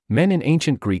Men in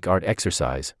ancient Greek art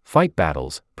exercise, fight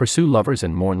battles, pursue lovers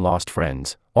and mourn lost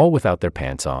friends, all without their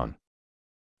pants on.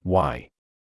 Why?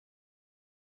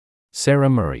 Sarah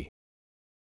Murray.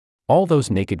 All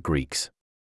those naked Greeks.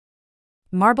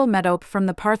 Marble metope from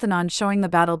the Parthenon showing the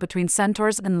battle between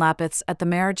centaurs and Lapiths at the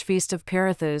marriage feast of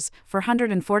Pirithous,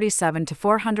 447 to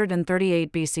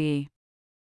 438 BCE.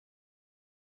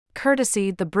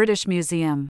 Courtesy the British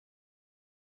Museum.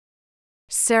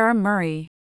 Sarah Murray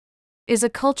is a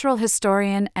cultural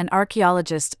historian and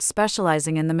archaeologist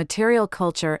specializing in the material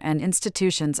culture and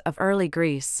institutions of early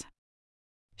Greece.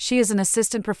 She is an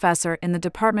assistant professor in the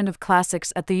Department of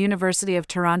Classics at the University of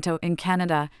Toronto in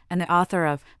Canada and the author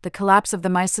of The Collapse of the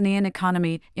Mycenaean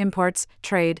Economy, Imports,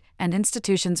 Trade, and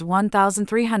Institutions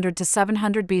 1300 to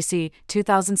 700 BC,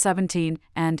 2017,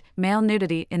 and Male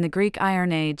Nudity in the Greek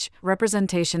Iron Age,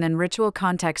 Representation and Ritual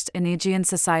Context in Aegean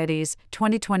Societies,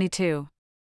 2022.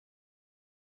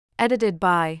 Edited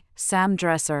by Sam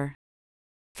Dresser.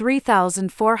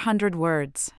 3,400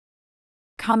 words.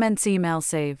 Comments email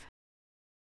save.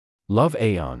 Love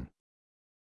Aeon.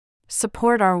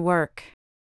 Support our work.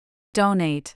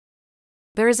 Donate.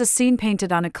 There is a scene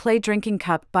painted on a clay drinking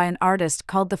cup by an artist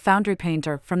called the Foundry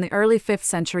Painter from the early 5th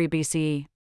century BCE.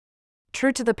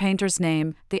 True to the painter's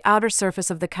name, the outer surface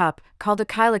of the cup, called a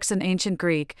kylix in ancient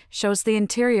Greek, shows the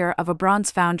interior of a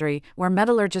bronze foundry where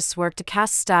metallurgists work to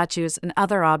cast statues and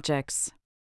other objects.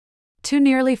 Two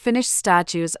nearly finished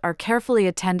statues are carefully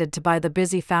attended to by the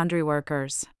busy foundry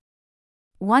workers.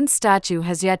 One statue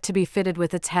has yet to be fitted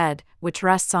with its head, which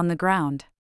rests on the ground.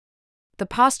 The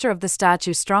posture of the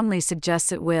statue strongly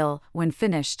suggests it will, when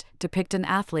finished, depict an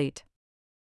athlete.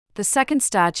 The second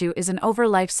statue is an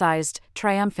over-life-sized,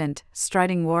 triumphant,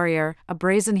 striding warrior, a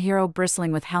brazen hero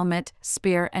bristling with helmet,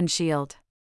 spear, and shield.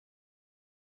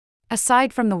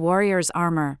 Aside from the warrior's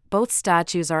armor, both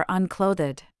statues are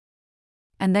unclothed.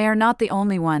 And they are not the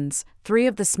only ones, 3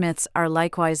 of the smiths are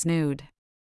likewise nude.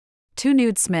 2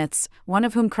 nude smiths, one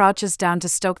of whom crouches down to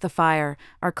stoke the fire,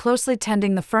 are closely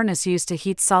tending the furnace used to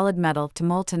heat solid metal to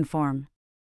molten form.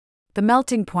 The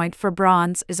melting point for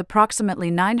bronze is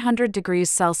approximately 900 degrees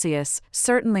Celsius,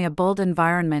 certainly a bold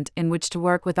environment in which to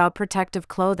work without protective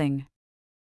clothing.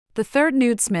 The third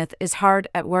nude smith is hard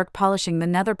at work polishing the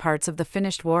nether parts of the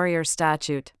finished warrior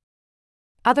statue.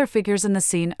 Other figures in the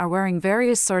scene are wearing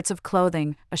various sorts of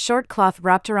clothing, a short cloth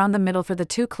wrapped around the middle for the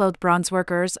 2 clothed bronze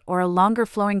workers or a longer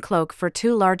flowing cloak for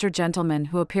 2 larger gentlemen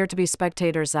who appear to be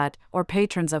spectators at, or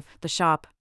patrons of, the shop.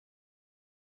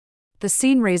 The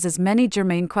scene raises many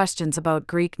germane questions about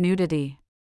Greek nudity.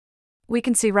 We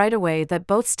can see right away that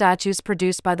both statues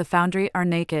produced by the foundry are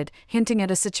naked, hinting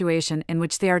at a situation in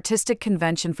which the artistic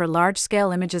convention for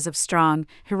large-scale images of strong,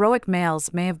 heroic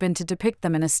males may have been to depict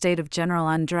them in a state of general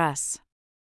undress.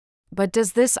 But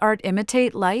does this art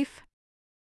imitate life?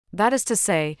 That is to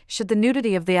say, should the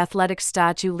nudity of the athletic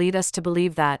statue lead us to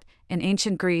believe that, in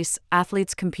ancient Greece,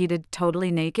 athletes competed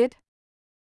totally naked?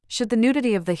 Should the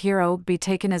nudity of the hero be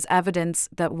taken as evidence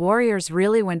that warriors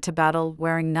really went to battle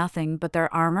wearing nothing but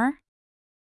their armor?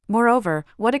 Moreover,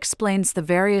 what explains the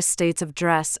various states of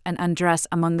dress and undress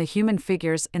among the human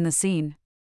figures in the scene?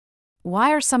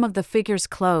 Why are some of the figures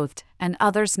clothed, and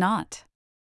others not?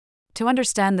 To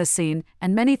understand this scene,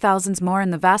 and many thousands more in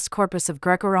the vast corpus of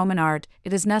Greco-Roman art,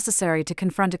 it is necessary to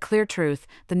confront a clear truth: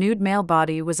 the nude male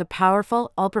body was a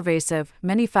powerful, all-pervasive,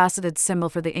 many-faceted symbol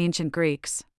for the ancient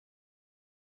Greeks.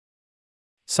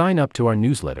 Sign up to our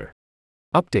newsletter.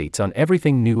 Updates on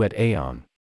everything new at Aeon.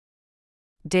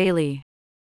 Daily.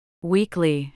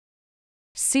 Weekly.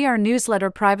 See our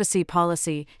newsletter privacy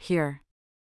policy here.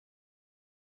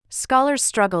 Scholars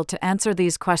struggle to answer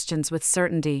these questions with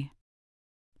certainty.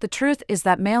 The truth is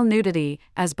that male nudity,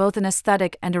 as both an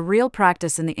aesthetic and a real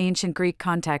practice in the ancient Greek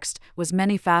context, was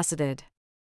many-faceted.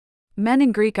 Men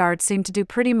in Greek art seem to do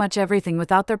pretty much everything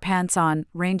without their pants on,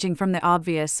 ranging from the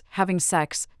obvious, having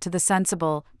sex, to the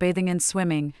sensible, bathing and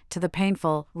swimming, to the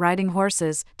painful, riding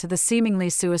horses, to the seemingly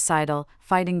suicidal,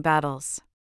 fighting battles.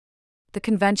 The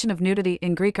convention of nudity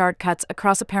in Greek art cuts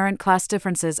across apparent class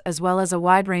differences as well as a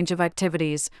wide range of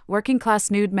activities. Working-class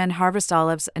nude men harvest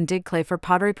olives and dig clay for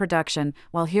pottery production,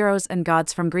 while heroes and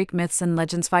gods from Greek myths and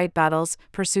legends fight battles,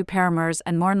 pursue paramours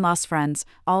and mourn lost friends,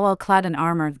 all while clad in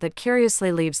armor that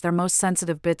curiously leaves their most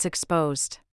sensitive bits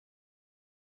exposed.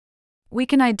 We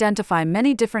can identify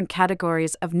many different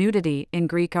categories of nudity in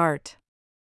Greek art.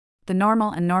 The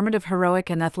normal and normative heroic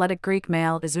and athletic Greek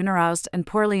male is unaroused and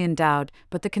poorly endowed,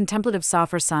 but the contemplative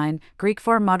sophrosyne, Greek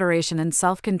for moderation and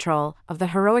self-control, of the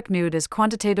heroic nude is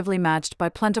quantitatively matched by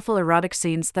plentiful erotic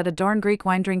scenes that adorn Greek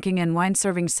wine-drinking and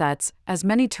wine-serving sets, as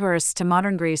many tourists to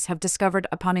modern Greece have discovered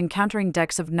upon encountering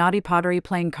decks of naughty pottery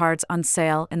playing cards on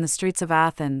sale in the streets of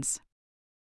Athens.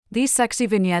 These sexy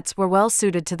vignettes were well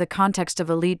suited to the context of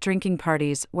elite drinking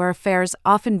parties, where affairs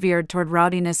often veered toward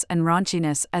rowdiness and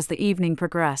raunchiness as the evening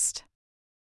progressed.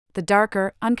 The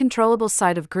darker, uncontrollable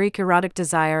side of Greek erotic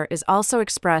desire is also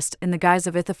expressed in the guise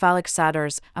of ithyphalic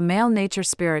satyrs, a male nature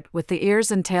spirit with the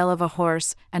ears and tail of a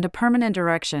horse, and a permanent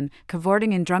erection,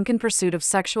 cavorting in drunken pursuit of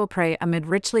sexual prey amid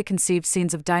richly conceived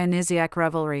scenes of Dionysiac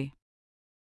revelry.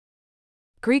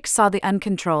 Greeks saw the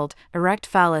uncontrolled, erect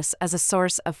phallus as a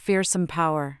source of fearsome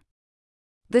power.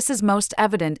 This is most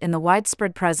evident in the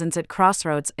widespread presence at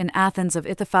crossroads in Athens of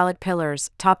ithyphalic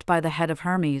pillars, topped by the head of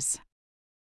Hermes.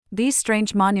 These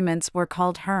strange monuments were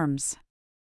called herms.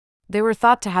 They were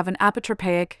thought to have an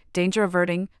apotropaic,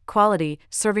 danger-averting quality,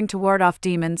 serving to ward off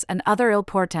demons and other ill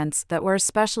portents that were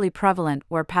especially prevalent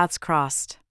where paths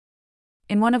crossed.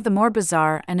 In one of the more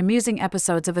bizarre and amusing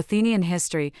episodes of Athenian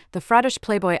history, the fratish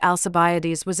playboy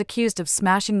Alcibiades was accused of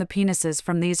smashing the penises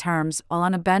from these herms while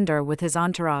on a bender with his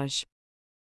entourage.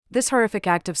 This horrific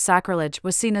act of sacrilege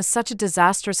was seen as such a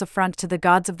disastrous affront to the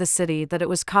gods of the city that it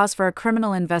was cause for a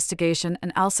criminal investigation,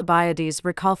 and Alcibiades'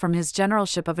 recall from his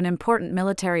generalship of an important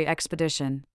military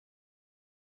expedition.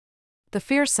 The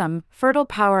fearsome, fertile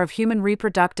power of human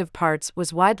reproductive parts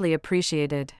was widely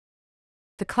appreciated.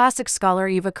 The classic scholar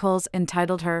Eva Kuls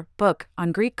entitled her book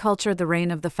on Greek culture The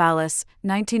Reign of the Phallus,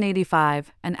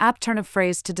 1985, an apt turn of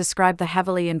phrase to describe the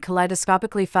heavily and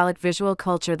kaleidoscopically phallic visual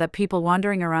culture that people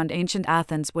wandering around ancient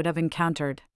Athens would have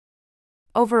encountered.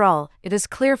 Overall, it is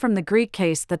clear from the Greek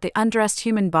case that the undressed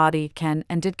human body can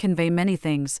and did convey many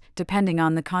things, depending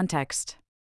on the context.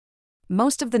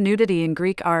 Most of the nudity in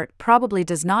Greek art probably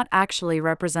does not actually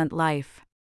represent life.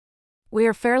 We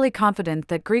are fairly confident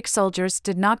that Greek soldiers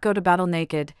did not go to battle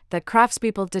naked, that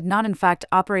craftspeople did not in fact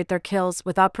operate their kilns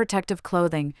without protective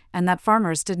clothing, and that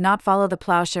farmers did not follow the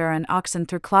plowshare and oxen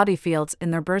through cloddy fields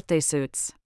in their birthday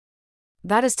suits.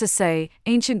 That is to say,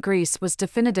 ancient Greece was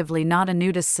definitively not a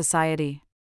nudist society.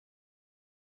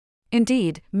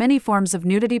 Indeed, many forms of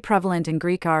nudity prevalent in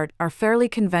Greek art are fairly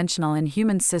conventional in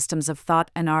human systems of thought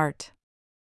and art.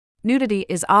 Nudity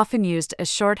is often used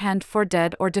as shorthand for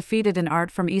dead or defeated in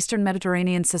art from Eastern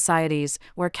Mediterranean societies,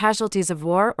 where casualties of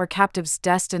war or captives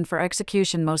destined for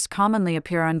execution most commonly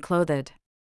appear unclothed.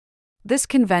 This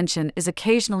convention is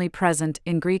occasionally present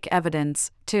in Greek evidence,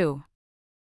 too.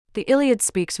 The Iliad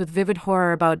speaks with vivid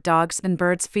horror about dogs and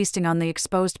birds feasting on the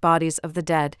exposed bodies of the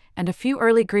dead, and a few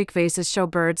early Greek vases show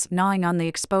birds gnawing on the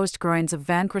exposed groins of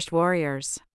vanquished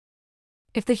warriors.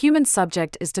 If the human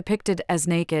subject is depicted as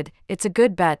naked, it's a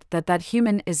good bet that that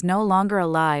human is no longer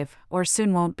alive, or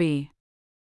soon won't be.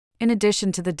 In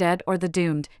addition to the dead or the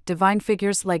doomed, divine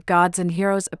figures like gods and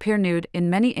heroes appear nude in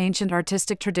many ancient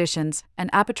artistic traditions,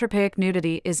 and apotropaic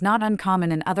nudity is not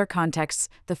uncommon in other contexts.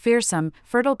 The fearsome,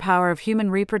 fertile power of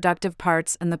human reproductive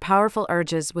parts and the powerful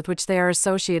urges with which they are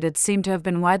associated seem to have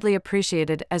been widely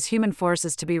appreciated as human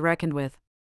forces to be reckoned with.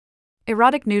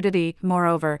 Erotic nudity,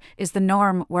 moreover, is the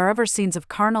norm wherever scenes of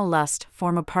carnal lust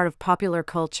form a part of popular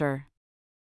culture.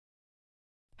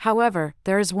 However,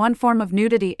 there is one form of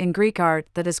nudity in Greek art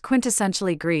that is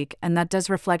quintessentially Greek and that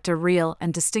does reflect a real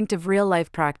and distinctive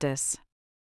real-life practice.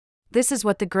 This is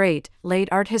what the great, late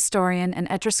art historian and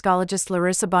etruscologist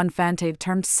Larissa Bonfante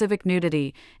termed civic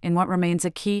nudity, in what remains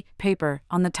a key paper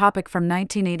on the topic from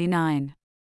 1989.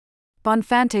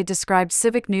 Bonfante described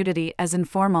civic nudity as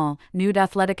informal, nude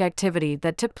athletic activity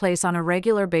that took place on a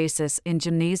regular basis in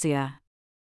gymnasia.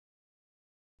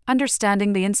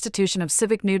 Understanding the institution of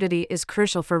civic nudity is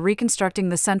crucial for reconstructing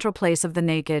the central place of the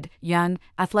naked, young,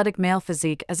 athletic male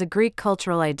physique as a Greek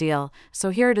cultural ideal, so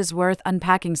here it is worth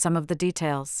unpacking some of the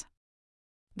details.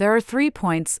 There are 3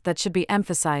 points that should be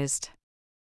emphasized.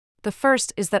 The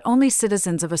first is that only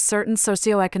citizens of a certain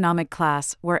socioeconomic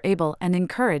class were able and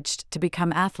encouraged to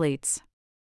become athletes.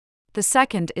 The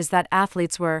second is that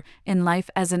athletes were, in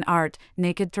life as in art,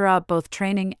 naked throughout both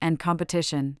training and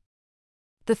competition.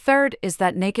 The third is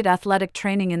that naked athletic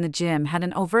training in the gym had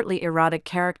an overtly erotic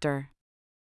character.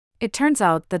 It turns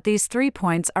out that these 3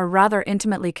 points are rather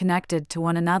intimately connected to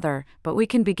one another, but we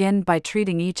can begin by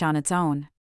treating each on its own.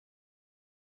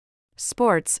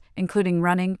 Sports, including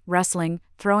running, wrestling,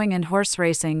 throwing and horse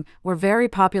racing, were very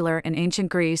popular in ancient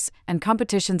Greece, and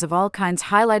competitions of all kinds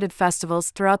highlighted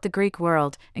festivals throughout the Greek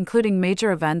world, including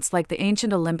major events like the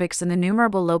ancient Olympics and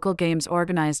innumerable local games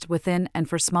organized within and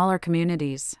for smaller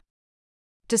communities.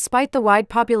 Despite the wide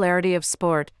popularity of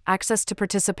sport, access to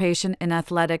participation in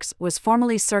athletics was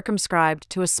formerly circumscribed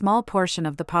to a small portion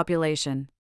of the population.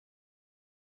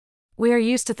 We are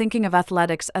used to thinking of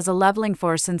athletics as a leveling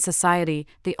force in society,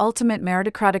 the ultimate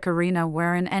meritocratic arena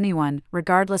wherein anyone,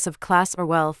 regardless of class or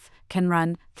wealth, can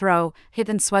run, throw, hit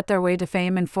and sweat their way to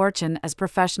fame and fortune as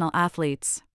professional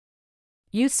athletes.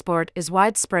 Youth sport is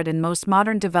widespread in most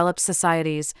modern developed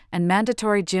societies, and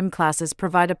mandatory gym classes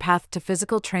provide a path to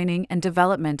physical training and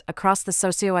development across the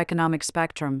socioeconomic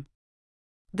spectrum.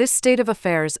 This state of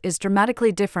affairs is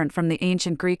dramatically different from the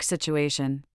ancient Greek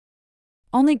situation.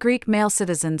 Only Greek male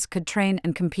citizens could train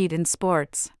and compete in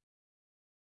sports.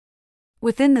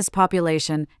 Within this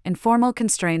population, informal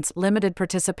constraints limited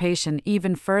participation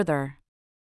even further.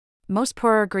 Most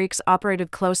poorer Greeks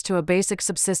operated close to a basic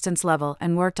subsistence level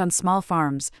and worked on small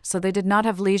farms, so they did not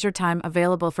have leisure time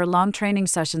available for long training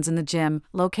sessions in the gym,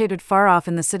 located far off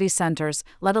in the city centers,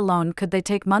 let alone could they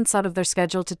take months out of their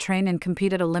schedule to train and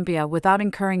compete at Olympia without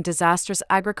incurring disastrous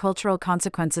agricultural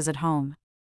consequences at home.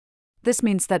 This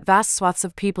means that vast swaths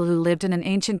of people who lived in an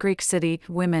ancient Greek city,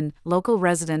 women, local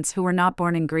residents who were not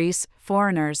born in Greece,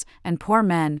 foreigners, and poor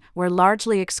men, were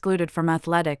largely excluded from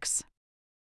athletics.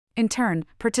 In turn,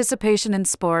 participation in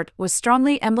sport was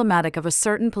strongly emblematic of a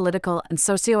certain political and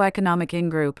socioeconomic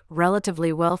in-group,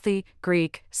 relatively wealthy,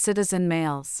 Greek, citizen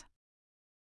males.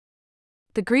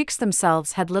 The Greeks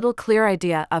themselves had little clear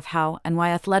idea of how and why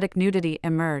athletic nudity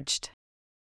emerged.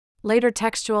 Later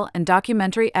textual and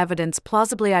documentary evidence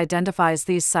plausibly identifies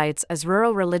these sites as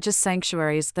rural religious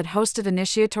sanctuaries that hosted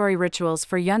initiatory rituals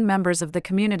for young members of the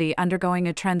community undergoing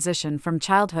a transition from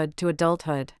childhood to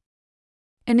adulthood.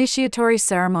 Initiatory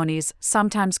ceremonies,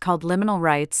 sometimes called liminal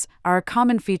rites, are a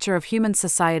common feature of human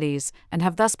societies and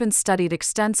have thus been studied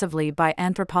extensively by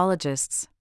anthropologists.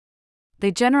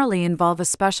 They generally involve a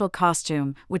special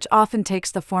costume, which often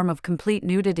takes the form of complete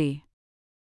nudity.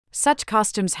 Such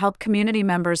costumes help community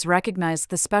members recognize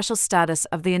the special status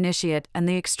of the initiate and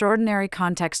the extraordinary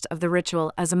context of the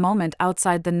ritual as a moment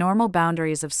outside the normal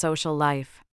boundaries of social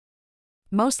life.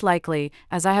 Most likely,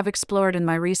 as I have explored in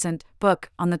my recent book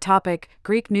on the topic,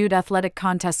 Greek nude athletic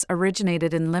contests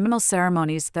originated in liminal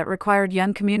ceremonies that required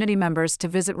young community members to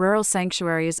visit rural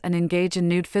sanctuaries and engage in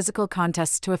nude physical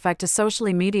contests to effect a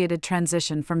socially mediated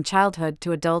transition from childhood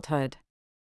to adulthood.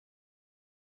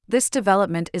 This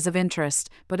development is of interest,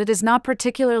 but it is not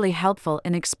particularly helpful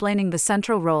in explaining the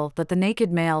central role that the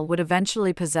naked male would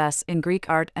eventually possess in Greek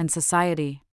art and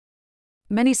society.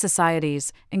 Many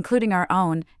societies, including our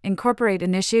own, incorporate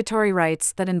initiatory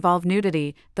rites that involve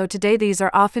nudity, though today these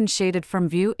are often shaded from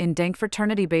view in dank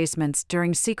fraternity basements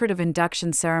during secretive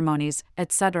induction ceremonies,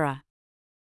 etc.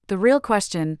 The real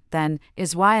question, then,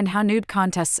 is why and how nude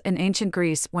contests in ancient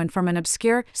Greece went from an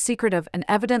obscure, secretive, and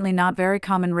evidently not very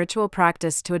common ritual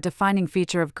practice to a defining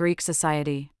feature of Greek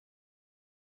society.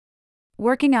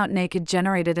 Working out naked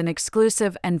generated an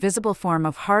exclusive and visible form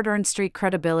of hard-earned street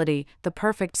credibility, the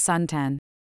perfect suntan.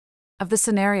 Of the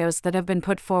scenarios that have been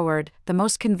put forward, the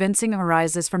most convincing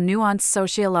arises from nuanced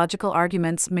sociological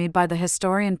arguments made by the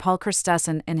historian Paul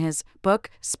Christesson in his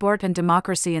book, Sport and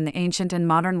Democracy in the Ancient and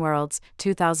Modern Worlds,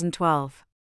 2012.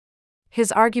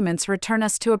 His arguments return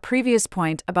us to a previous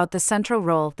point about the central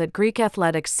role that Greek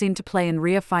athletics seem to play in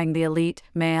reifying the elite,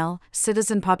 male,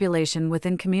 citizen population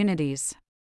within communities.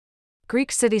 Greek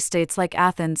city-states like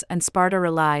Athens and Sparta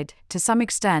relied, to some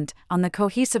extent, on the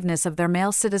cohesiveness of their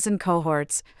male citizen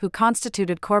cohorts, who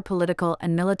constituted core political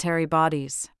and military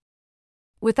bodies.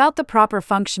 Without the proper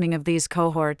functioning of these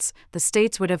cohorts, the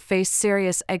states would have faced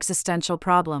serious existential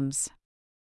problems.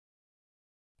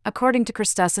 According to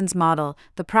Christesson's model,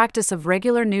 the practice of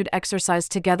regular nude exercise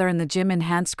together in the gym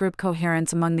enhanced group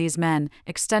coherence among these men,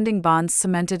 extending bonds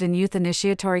cemented in youth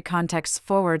initiatory contexts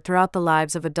forward throughout the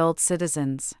lives of adult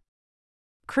citizens.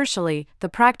 Crucially, the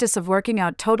practice of working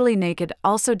out totally naked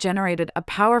also generated a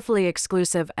powerfully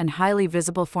exclusive and highly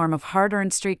visible form of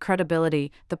hard-earned street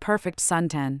credibility, the perfect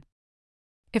suntan.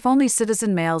 If only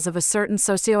citizen males of a certain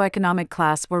socioeconomic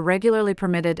class were regularly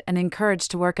permitted and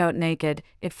encouraged to work out naked,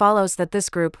 it follows that this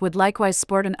group would likewise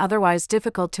sport an otherwise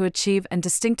difficult to achieve and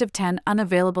distinctive tan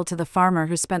unavailable to the farmer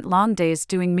who spent long days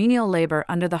doing menial labor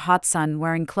under the hot sun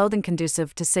wearing clothing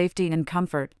conducive to safety and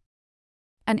comfort.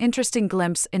 An interesting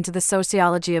glimpse into the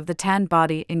sociology of the tan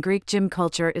body in Greek gym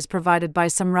culture is provided by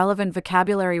some relevant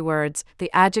vocabulary words. The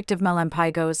adjective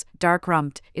melampygos,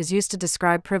 dark-rumped, is used to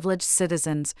describe privileged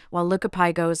citizens, while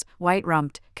leukopygos,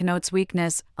 white-rumped, connotes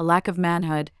weakness, a lack of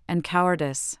manhood, and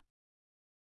cowardice.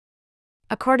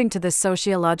 According to this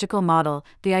sociological model,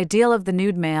 the ideal of the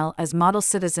nude male as model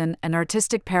citizen and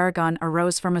artistic paragon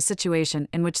arose from a situation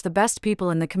in which the best people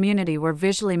in the community were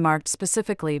visually marked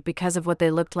specifically because of what they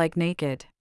looked like naked.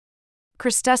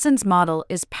 Christessen's model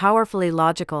is powerfully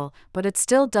logical, but it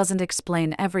still doesn't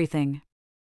explain everything.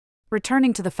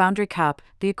 Returning to the Foundry Cup,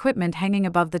 the equipment hanging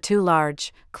above the two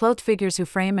large, clothed figures who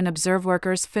frame and observe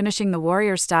workers finishing the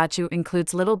warrior statue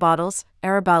includes little bottles,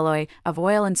 arabelloi, of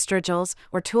oil and strigils,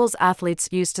 or tools athletes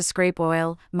use to scrape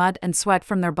oil, mud, and sweat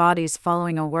from their bodies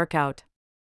following a workout.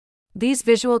 These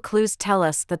visual clues tell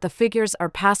us that the figures are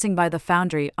passing by the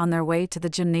foundry on their way to the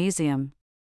gymnasium.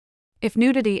 If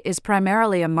nudity is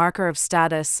primarily a marker of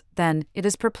status, then it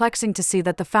is perplexing to see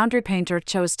that the foundry painter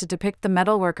chose to depict the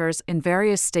metalworkers in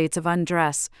various states of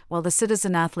undress, while the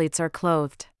citizen athletes are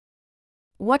clothed.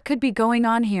 What could be going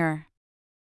on here?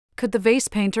 Could the vase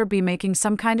painter be making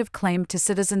some kind of claim to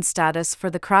citizen status for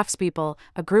the craftspeople,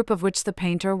 a group of which the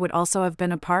painter would also have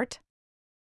been a part?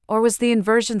 Or was the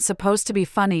inversion supposed to be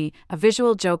funny, a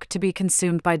visual joke to be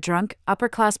consumed by drunk,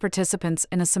 upper-class participants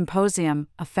in a symposium,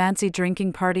 a fancy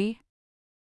drinking party?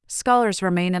 Scholars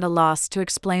remain at a loss to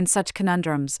explain such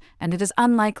conundrums, and it is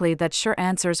unlikely that sure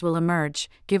answers will emerge,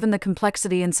 given the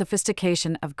complexity and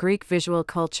sophistication of Greek visual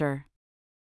culture.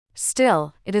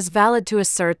 Still, it is valid to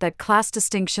assert that class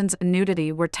distinctions and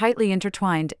nudity were tightly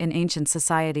intertwined in ancient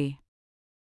society.